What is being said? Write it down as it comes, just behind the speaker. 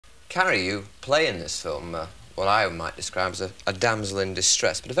Carrie, you play in this film what I might describe as a damsel in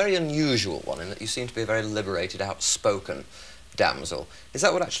distress, but a very unusual one in that you seem to be a very liberated, outspoken damsel. Is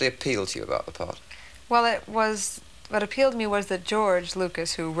that what actually appealed to you about the part? Well, what appealed to me was that George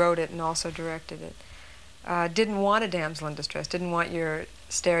Lucas, who wrote it and also directed it, didn't want a damsel in distress, didn't want your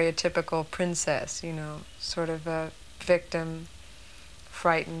stereotypical princess, you know, sort of a victim,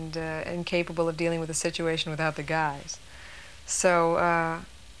 frightened, incapable of dealing with a situation without the guys. So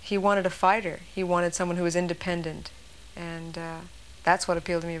he wanted a fighter. He wanted someone who was independent, and that's what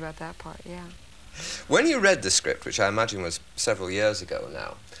appealed to me about that part, yeah. When you read the script, which I imagine was several years ago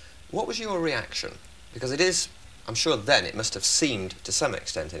now, what was your reaction? Because it is, I'm sure then it must have seemed, to some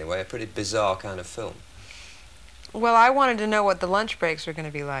extent anyway, a pretty bizarre kind of film. Well, I wanted to know what the lunch breaks were going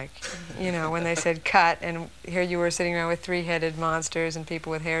to be like, you know, when they said cut, and here you were sitting around with three-headed monsters and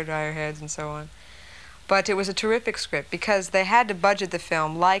people with hairdryer heads and so on. But it was a terrific script because they had to budget the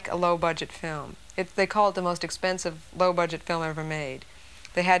film like a low-budget film. They call it the most expensive low-budget film ever made.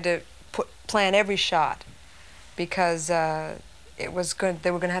 They had to plan every shot because they were going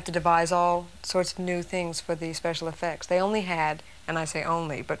to have to devise all sorts of new things for the special effects. They only had, and I say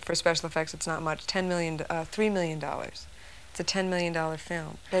only, but for special effects it's not much, $3 million. It's a $10 million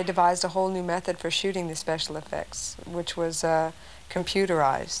film. They devised a whole new method for shooting the special effects, which was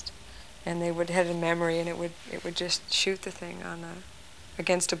computerized. And they would have a memory, and it would just shoot the thing on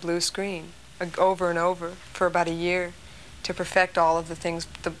against a blue screen over and over for about a year to perfect all of the things,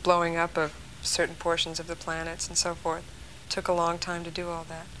 the blowing up of certain portions of the planets and so forth. It took a long time to do all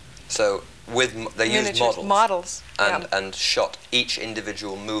that. So they used models yeah. and shot each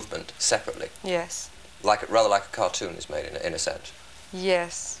individual movement separately. Yes. Rather like a cartoon is made in a sense.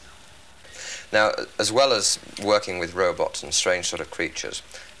 Yes. Now, as well as working with robots and strange sort of creatures,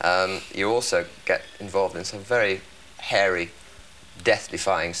 you also get involved in some very hairy,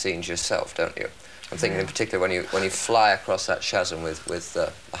 death-defying scenes yourself, don't you? I'm thinking in particular when you fly across that chasm with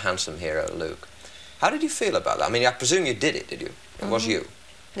the handsome hero Luke. How did you feel about that? I mean, I presume you did it, did you? It was you.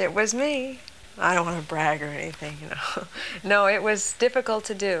 It was me. I don't want to brag or anything, you know. No, it was difficult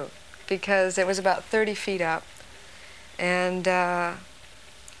to do because it was about 30 feet up, and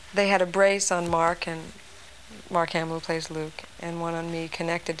they had a brace on Mark Hamill, who plays Luke, and one on me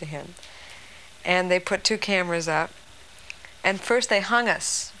connected to him. And they put 2 cameras up. And first they hung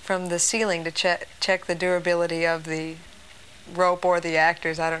us from the ceiling to check the durability of the rope or the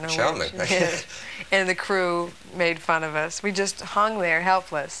actors, I don't know Charming. which. And the crew made fun of us. We just hung there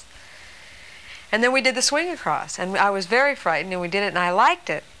helpless. And then we did the swing across. And I was very frightened, and we did it, and I liked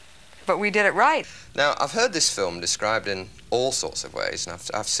it. But we did it right. Now, I've heard this film described in all sorts of ways, and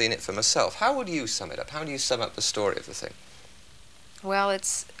I've seen it for myself. How would you sum it up? How do you sum up the story of the thing? Well,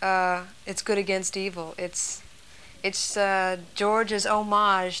 it's good against evil. It's George's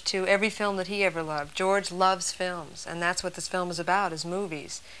homage to every film that he ever loved. George loves films, and that's what this film is about, is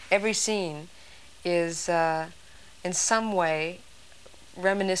movies. Every scene is, in some way,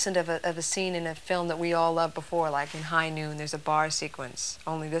 reminiscent of a scene in a film that we all loved before, like in High Noon, there's a bar sequence,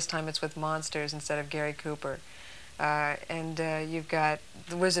 only this time it's with monsters instead of Gary Cooper. You've got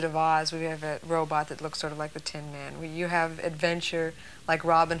The Wizard of Oz, we have a robot that looks sort of like the Tin Man. You have adventure like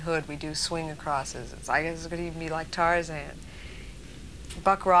Robin Hood, we do swing acrosses. I guess it could even be like Tarzan.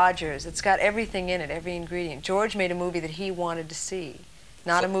 Buck Rogers, it's got everything in it, every ingredient. George made a movie that he wanted to see,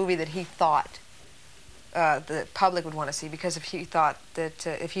 not a movie that he thought the public would want to see, because if he thought that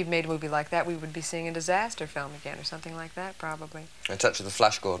if he'd made a movie like that, we would be seeing a disaster film again or something like that, probably. A touch of the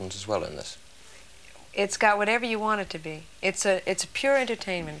Flash Gordons as well in this. It's got whatever you want it to be. It's a pure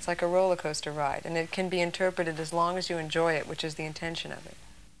entertainment. It's like a roller coaster ride, and it can be interpreted as long as you enjoy it, which is the intention of it.